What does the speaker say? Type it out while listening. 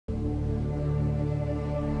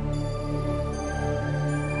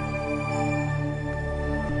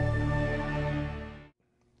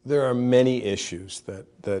there are many issues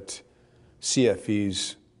that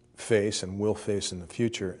CFEs face and will face in the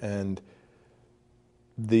future, and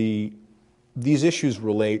these issues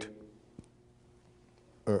relate,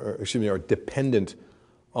 or excuse me, are dependent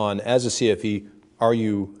on, as a CFE, are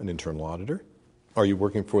you an internal auditor? Are you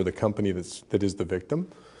working for the company that is the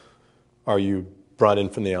victim? Are you brought in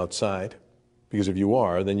from the outside? Because if you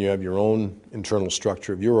are, then you have your own internal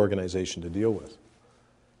structure of your organization to deal with.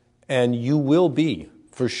 And you will be,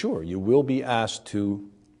 for sure, you will be asked to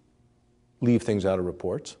leave things out of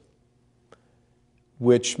reports,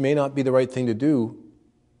 which may not be the right thing to do,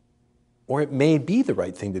 or it may be the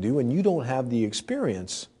right thing to do, and you don't have the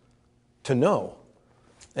experience to know.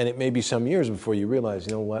 And it may be some years before you realize,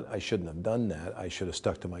 you know what, I shouldn't have done that. I should have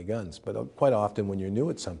stuck to my guns. But quite often when you're new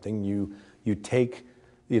at something, you take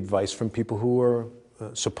the advice from people who are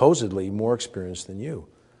supposedly more experienced than you.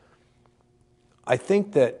 I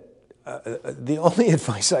think that the only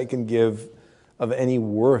advice I can give of any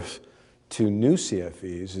worth to new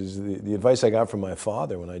CFEs is the advice I got from my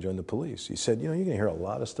father when I joined the police. He said, you know, you're going to hear a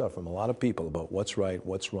lot of stuff from a lot of people about what's right,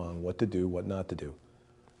 what's wrong, what to do, what not to do.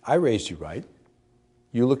 I raised you right.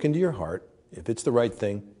 You look into your heart. If it's the right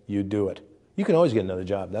thing, you do it. You can always get another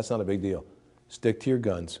job. That's not a big deal. Stick to your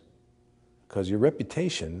guns, because your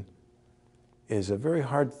reputation is a very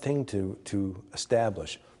hard thing to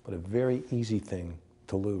establish, but a very easy thing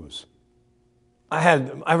to lose.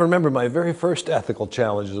 I remember my very first ethical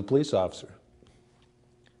challenge as a police officer.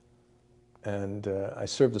 And I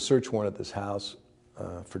served a search warrant at this house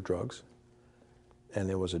for drugs. And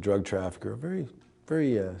there was a drug trafficker, a very,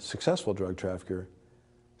 very successful drug trafficker,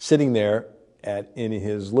 sitting there in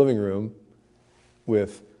his living room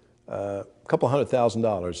with a couple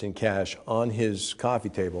 $100,000 in cash on his coffee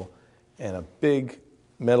table and a big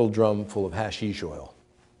metal drum full of hashish oil,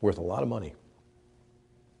 worth a lot of money.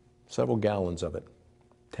 Several gallons of it,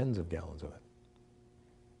 tens of gallons of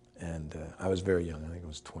it. And I was very young, I think I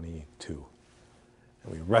was 22.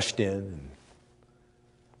 And we rushed in and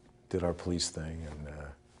did our police thing. And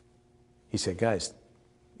he said, guys,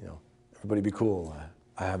 you know, everybody be cool.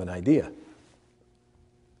 I have an idea.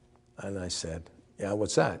 And I said, yeah,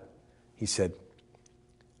 what's that? He said,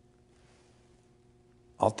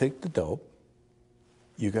 I'll take the dope,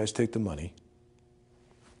 you guys take the money,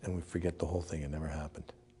 and we forget the whole thing. It never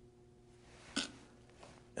happened.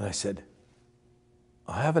 And I said,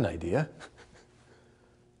 I have an idea.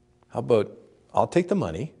 How about I'll take the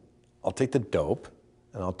money, I'll take the dope,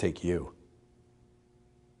 and I'll take you.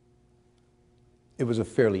 It was a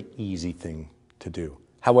fairly easy thing to do.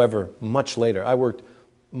 However, much later, I worked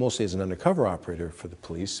mostly as an undercover operator for the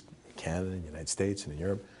police in Canada, in the United States, and in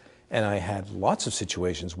Europe. And I had lots of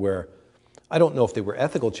situations where I don't know if they were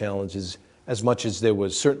ethical challenges as much as there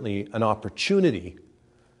was certainly an opportunity.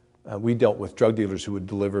 We dealt with drug dealers who would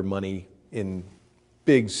deliver money in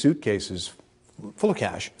big suitcases full of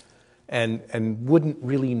cash and wouldn't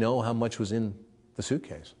really know how much was in the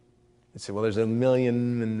suitcase. They'd say, well, there's $1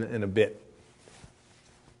 million and a bit.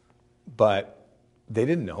 But they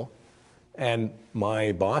didn't know. And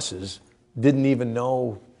my bosses didn't even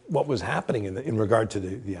know what was happening in regard to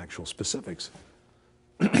the actual specifics.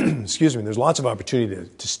 Excuse me, there's lots of opportunity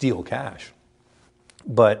to steal cash.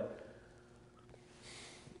 But,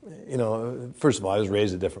 you know, first of all, I was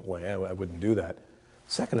raised a different way. I wouldn't do that.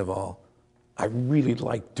 Second of all, I really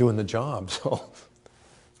liked doing the job. So,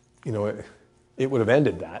 you know, it would have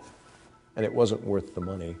ended that, and it wasn't worth the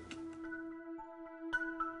money.